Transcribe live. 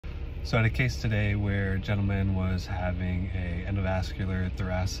So I had a case today where a gentleman was having a endovascular,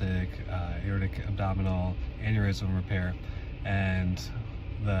 thoracic, aortic abdominal aneurysm repair, and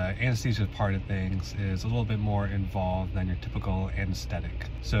the anesthesia part of things is a little bit more involved than your typical anesthetic.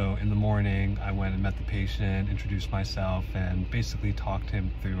 So in the morning, I went and met the patient, introduced myself, and basically talked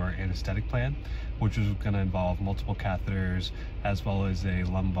him through our anesthetic plan, which was going to involve multiple catheters as well as a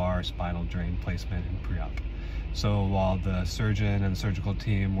lumbar spinal drain placement in pre-op. So while the surgeon and the surgical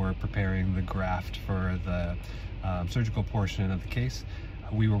team were preparing the graft for the surgical portion of the case,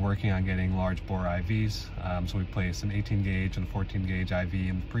 we were working on getting large bore IVs. So we placed an 18 gauge and 14 gauge IV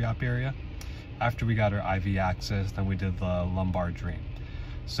in the pre-op area. After we got our IV access, then we did the lumbar drain.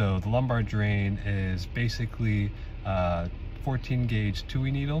 So the lumbar drain is basically a 14 gauge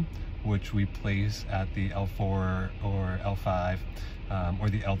TAAA needle, which we place at the L4 or L5 or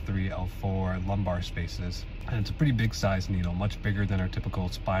the L3, L4 lumbar spaces. And it's a pretty big size needle, much bigger than our typical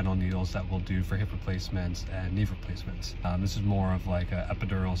spinal needles that we'll do for hip replacements and knee replacements. This is more of like an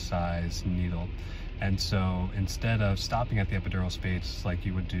epidural size needle. And so instead of stopping at the epidural space like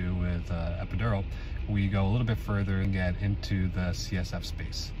you would do with epidural, we go a little bit further and get into the CSF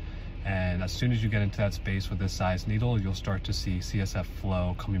space. And as soon as you get into that space with this size needle, you'll start to see CSF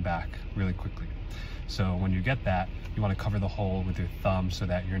flow coming back really quickly. So when you get that, you want to cover the hole with your thumb so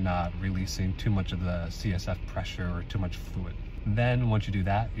that you're not releasing too much of the CSF pressure or too much fluid. Then once you do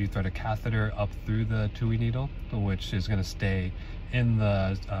that, you thread a catheter up through the TAAA needle, which is going to stay in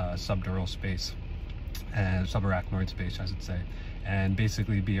the subdural space, and subarachnoid space, I should say, and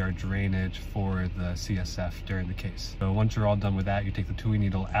basically be our drainage for the CSF during the case. So once you're all done with that, you take the TAAA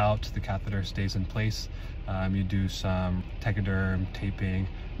needle out, the catheter stays in place. You do some tegaderm taping,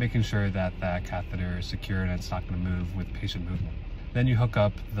 making sure that that catheter is secure and it's not going to move with patient movement. Then you hook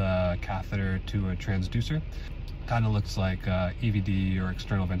up the catheter to a transducer. Kind of looks like a EVD or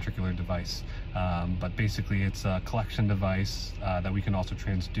external ventricular device, but basically it's a collection device that we can also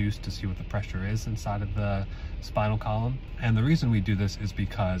transduce to see what the pressure is inside of the spinal column. And the reason we do this is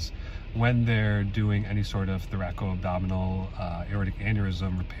because when they're doing any sort of thoracoabdominal aortic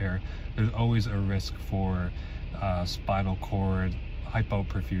aneurysm repair, there's always a risk for spinal cord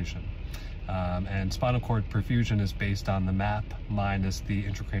hypoperfusion. And spinal cord perfusion is based on the MAP minus the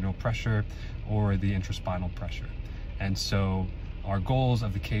intracranial pressure or the intraspinal pressure. And so our goals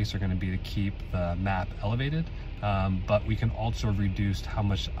of the case are going to be to keep the MAP elevated, but we can also reduce how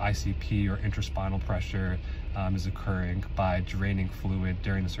much ICP or intraspinal pressure is occurring by draining fluid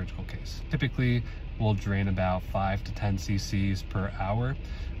during the surgical case. Typically, we'll drain about 5 to 10 cc's per hour.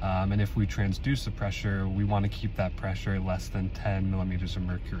 And if we transduce the pressure, we want to keep that pressure less than 10 millimeters of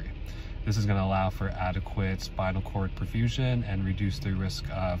mercury. This is going to allow for adequate spinal cord perfusion and reduce the risk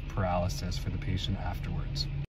of paralysis for the patient afterwards.